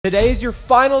Today is your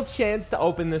final chance to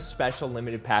open this special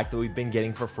limited pack that we've been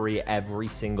getting for free every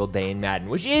single day in Madden,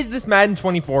 which is this Madden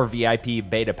 24 VIP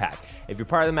beta pack. If you're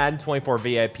part of the Madden 24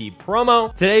 VIP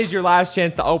promo, today's your last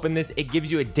chance to open this. It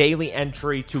gives you a daily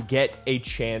entry to get a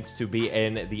chance to be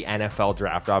in the NFL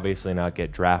draft. Obviously not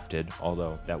get drafted,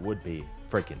 although that would be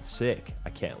freaking sick, I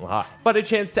can't lie, but a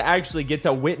chance to actually get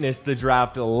to witness the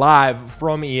draft live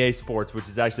from EA Sports, which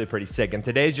is actually pretty sick. And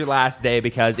today's your last day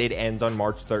because it ends on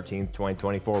March 13th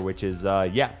 2024, which is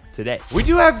today. We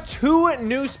do have two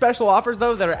new special offers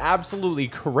though that are absolutely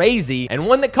crazy, and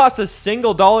one that costs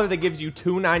 $1 that gives you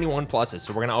 291 pluses.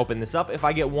 So we're gonna open this up. If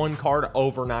I get one card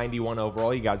over 91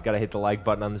 overall, you guys gotta hit the like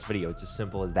button on this video. It's as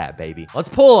simple as that, baby. Let's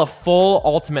pull a full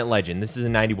ultimate legend. This is a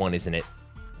 91, isn't it?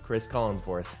 Chris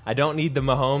Collinsworth. I don't need the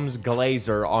Mahomes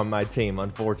Glazer on my team,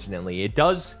 unfortunately. It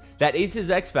does. That is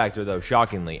his X factor, though,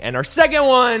 shockingly. And our second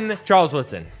one, Charles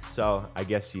Woodson. So I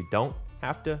guess you don't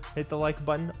have to hit the like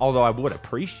button, although I would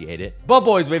appreciate it. But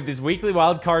boys, we have this weekly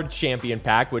wildcard champion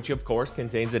pack, which of course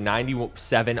contains a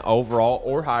 97 overall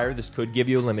or higher. This could give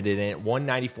you a limited in it,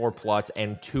 194 plus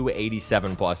and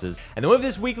 287 pluses. And then we have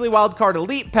this weekly wildcard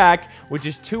elite pack, which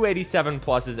is 287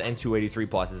 pluses and 283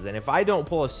 pluses. And if I don't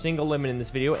pull a single limit in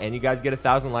this video and you guys get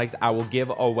 1,000 likes, I will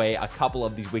give away a couple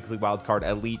of these weekly wildcard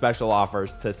elite special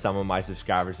offers to some of my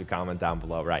subscribers who comment down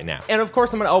below right now. And of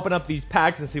course, I'm going to open up these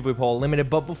packs and see if we pull a limited.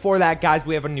 But before that, guys,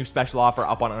 we have a new special offer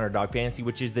up on Underdog Fantasy,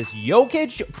 which is this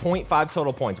Jokic 0.5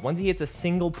 total points. Once he hits a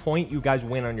single point, you guys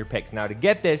win on your picks. Now, to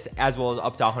get this, as well as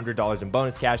up to $100 in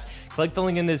bonus cash, click the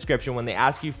link in the description. When they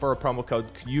ask you for a promo code,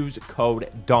 use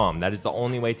code DOM. That is the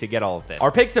only way to get all of this.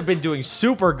 Our picks have been doing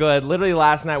super good. Literally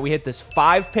last night, we hit this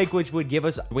 5 pick, which would give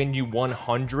us win you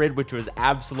 100, which was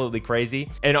absolutely crazy.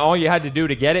 And all you had to do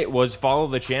to get it was follow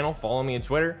the channel, follow me on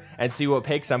Twitter, and see what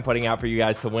picks I'm putting out for you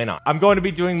guys to win on. I'm going to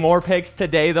be doing more picks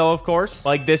today, though, of course.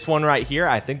 Like this one right here.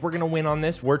 I think we're going to win on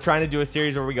this. We're trying to do a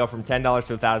series where we go from $10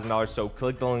 to $1,000. So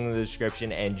click the link in the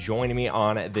description and join me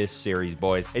on this series,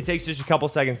 boys. It takes just a couple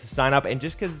seconds to sign up. And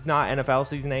just because it's not NFL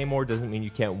season anymore doesn't mean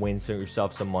you can't win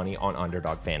yourself some money on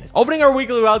Underdog Fantasy. Opening our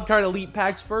weekly wildcard elite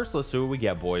packs first. Let's see what we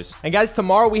get, boys. And guys,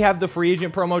 tomorrow we have the free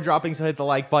agent promo dropping. So hit the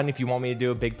like button if you want me to do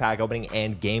a big pack opening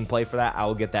and gameplay for that. I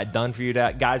will get that done for you.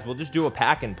 Guys, we'll just do a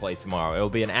pack and play tomorrow. It'll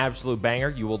be an absolute banger.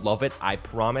 You will love it. I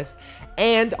promise.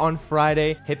 And on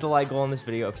Friday, hit the like goal in this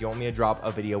video if you want me to drop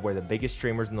a video where the biggest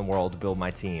streamers in the world build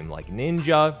my team, like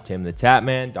Ninja, Tim the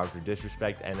Tatman, Dr.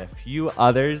 Disrespect, and a few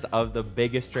others of the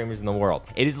biggest streamers in the world.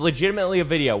 It is legitimately a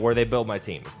video where they build my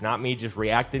team. It's not me just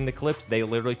reacting to clips. They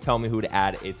literally tell me who to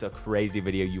add. It's a crazy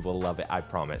video. You will love it. I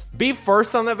promise. Be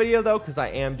first on that video, though, because I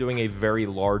am doing a very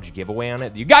large giveaway on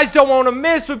it. You guys don't want to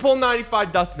miss. We pulled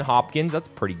 95 Dustin Hopkins. That's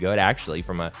pretty good, actually,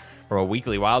 from a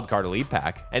weekly wildcard elite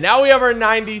pack. And now we have our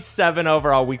 97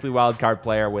 overall weekly wildcard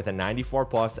player with a 94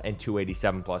 plus and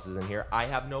 287 pluses in here. I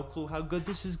have no clue how good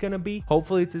this is gonna be.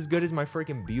 Hopefully it's as good as my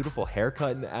freaking beautiful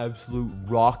haircut and the absolute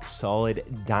rock solid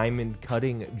diamond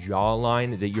cutting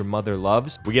jawline that your mother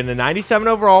loves. We get a 97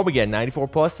 overall, we get a 94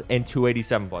 plus and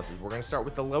 287 pluses. We're gonna start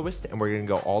with the lowest and we're gonna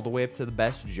go all the way up to the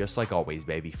best, just like always,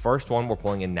 baby. First one, we're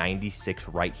pulling a 96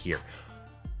 right here.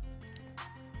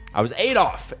 I was 8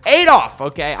 off. 8 off,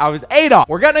 okay? I was 8 off.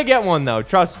 We're gonna get one, though.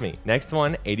 Trust me. Next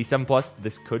one, 87 plus.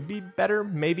 This could be better.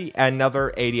 Maybe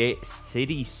another 88.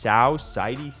 City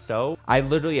So. I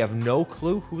literally have no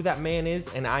clue who that man is,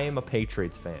 and I am a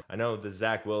Patriots fan. I know the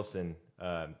Zach Wilson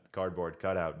cardboard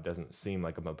cutout doesn't seem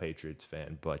like I'm a Patriots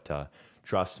fan, but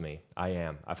trust me, I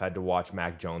am. I've had to watch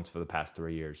Mac Jones for the past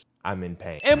 3 years. I'm in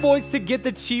pain. And boys, to get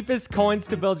the cheapest coins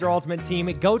to build your ultimate team,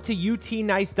 go to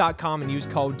utnice.com and use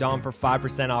code DOM for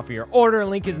 5% off of your order.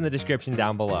 Link is in the description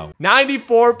down below.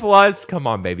 94 plus. Come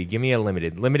on, baby. Give me a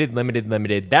limited.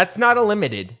 Limited. That's not a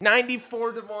limited.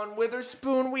 94 Devon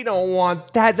Witherspoon. We don't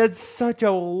want that. That's such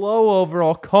a low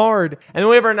overall card. And then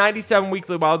we have our 97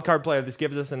 weekly wildcard player. This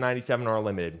gives us a 97 or a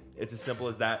limited. It's as simple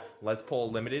as that. Let's pull a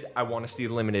limited. I want to see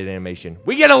the limited animation.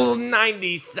 We get a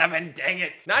 97. Dang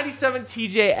it. 97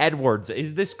 TJ Edwards.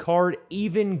 Is this card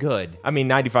even good? I mean,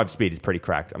 95 speed is pretty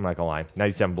cracked. I'm not gonna lie.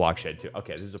 97 block shed too.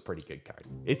 Okay, this is a pretty good card.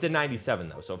 It's a 97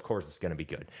 though, so of course it's gonna be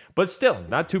good. But still,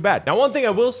 not too bad. Now, one thing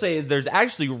I will say is there's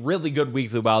actually really good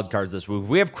weekly wildcards this week.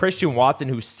 We have Christian Watson,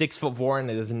 who's 6'4" and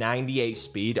it is 98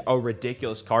 speed. A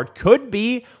ridiculous card. Could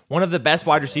be one of the best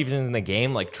wide receivers in the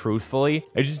game, like truthfully.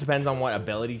 It just depends on what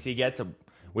abilities he gets,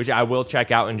 which I will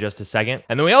check out in just a second.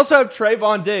 And then we also have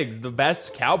Trayvon Diggs, the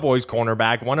best Cowboys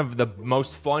cornerback, one of the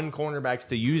most fun cornerbacks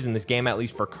to use in this game, at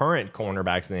least for current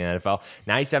cornerbacks in the NFL.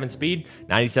 97 speed,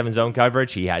 97 zone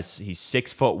coverage. He's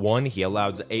 6'1". He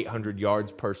allows 800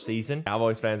 yards per season.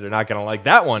 Cowboys fans are not gonna like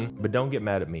that one, but don't get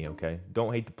mad at me, okay?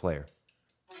 Don't hate the player.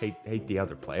 Hate the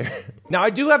other player. Now, I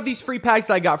do have these free packs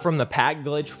that I got from the pack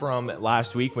glitch from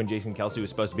last week when Jason Kelsey was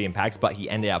supposed to be in packs, but he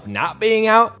ended up not being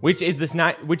out, which is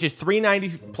 390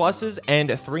 pluses and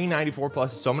 394 pluses.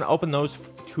 So I'm going to open those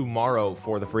tomorrow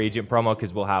for the free agent promo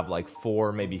because we'll have like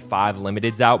 4, maybe 5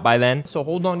 limiteds out by then. So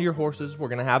hold on to your horses. We're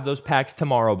going to have those packs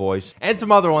tomorrow, boys, and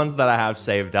some other ones that I have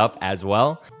saved up as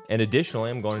well. And additionally,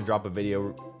 I'm going to drop a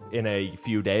video in a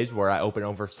few days where I open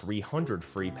over 300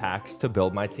 free packs to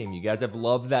build my team. You guys have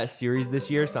loved that series this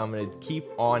year, so I'm going to keep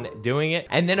on doing it.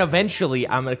 And then eventually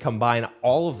I'm going to combine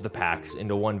all of the packs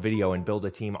into one video and build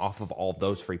a team off of all of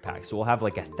those free packs. So we'll have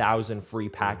like 1,000 free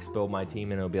packs, build my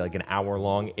team, and it'll be like an hour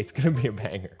long. It's going to be a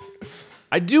banger.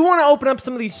 I do want to open up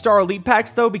some of these Star Elite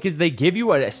packs, though, because they give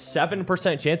you a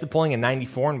 7% chance of pulling a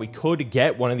 94, and we could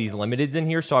get one of these limiteds in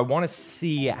here, so I want to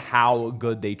see how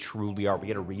good they truly are. We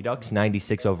get a Redux,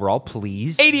 96 overall,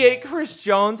 please. 88, Chris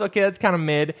Jones. Okay, that's kind of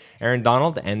mid. Aaron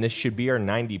Donald, and this should be our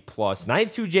 90+.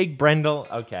 92, Jake Brendel.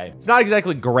 Okay. It's not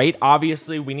exactly great,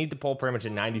 obviously. We need to pull pretty much a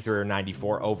 93 or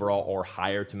 94 overall or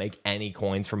higher to make any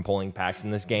coins from pulling packs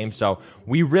in this game, so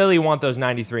we really want those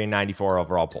 93 and 94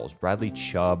 overall pulls. Bradley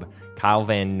Chubb, Kyle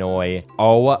Van Noy.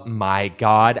 Oh my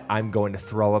God. I'm going to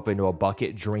throw up into a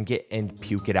bucket, drink it, and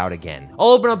puke it out again. I'll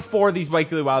open up 4 of these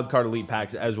weekly wildcard elite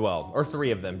packs as well, or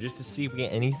 3 of them, just to see if we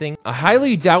get anything. I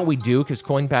highly doubt we do, because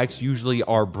coin packs usually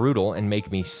are brutal and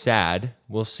make me sad.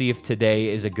 We'll see if today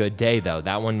is a good day, though.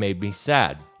 That one made me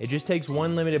sad. It just takes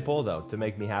 1 limited pull, though, to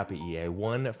make me happy, EA.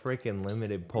 1 freaking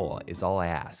limited pull is all I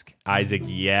ask. Isaac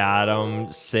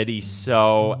Yadam, City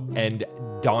So, and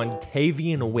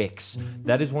Dontavian Wicks.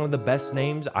 That is one of the best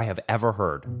names I have ever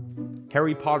heard.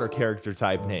 Harry Potter character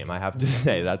type name, I have to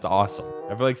say. That's awesome.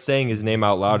 I feel like saying his name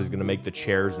out loud is going to make the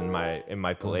chairs in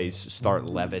my place start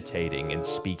levitating and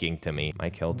speaking to me.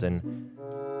 Mike Hilton,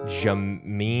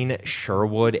 Jamin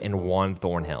Sherwood, and Juan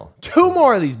Thornhill. 2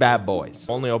 more of these bad boys.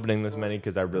 Only opening this many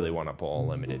because I really want to pull a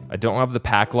limited. I don't have the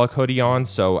Pack Luck hoodie on,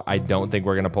 so I don't think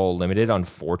we're going to pull a limited,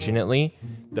 unfortunately.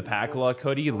 The Pack Luck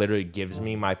hoodie literally gives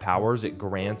me my powers. It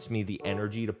grants me the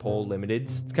energy to pull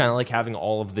limiteds. It's kind of like having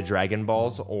all of the Dragon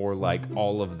Balls or like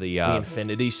all of the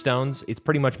Infinity Stones. It's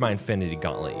pretty much my Infinity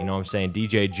Gauntlet. You know what I'm saying?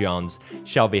 DJ Jones,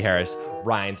 Shelby Harris,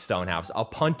 Ryan Stonehouse. A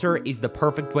punter is the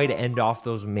perfect way to end off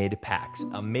those mid packs.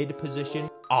 A mid position,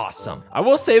 awesome. I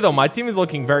will say, though, my team is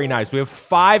looking very nice. We have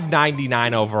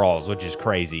 599 overalls, which is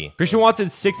crazy. Christian Watson,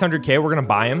 600K. We're going to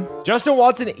buy him. Justin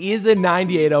Watson is a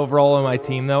 98 overall on my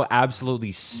team, though.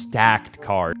 Absolutely stacked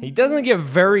card. He doesn't get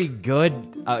very good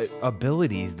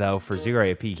abilities, though, for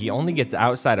 0 AP. He only gets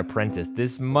outside apprentice.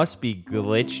 This must be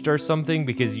glitched or something,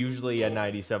 because usually a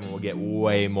 97 will get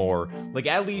way more. Like,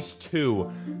 at least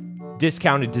 2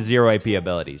 discounted to 0 AP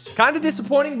abilities. Kind of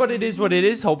disappointing, but it is what it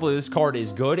is. Hopefully this card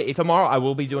is good. Tomorrow I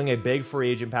will be doing a big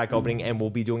free agent pack opening, and we'll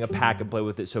be doing a pack and play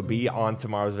with it, so be on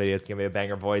tomorrow's video. It's gonna be a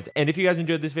banger, boys. And if you guys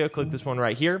enjoyed this video, click this one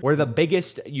right here. We're the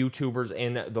biggest YouTubers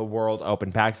in the world.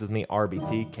 Open packs with me,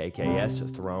 RBT,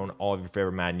 KKS, Throne, all of your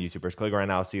favorite Madden YouTubers. Click right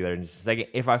now. I'll see you there in just a second.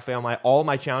 If I fail all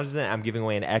my challenges, I'm giving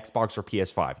away an Xbox or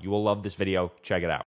PS5. You will love this video. Check it out.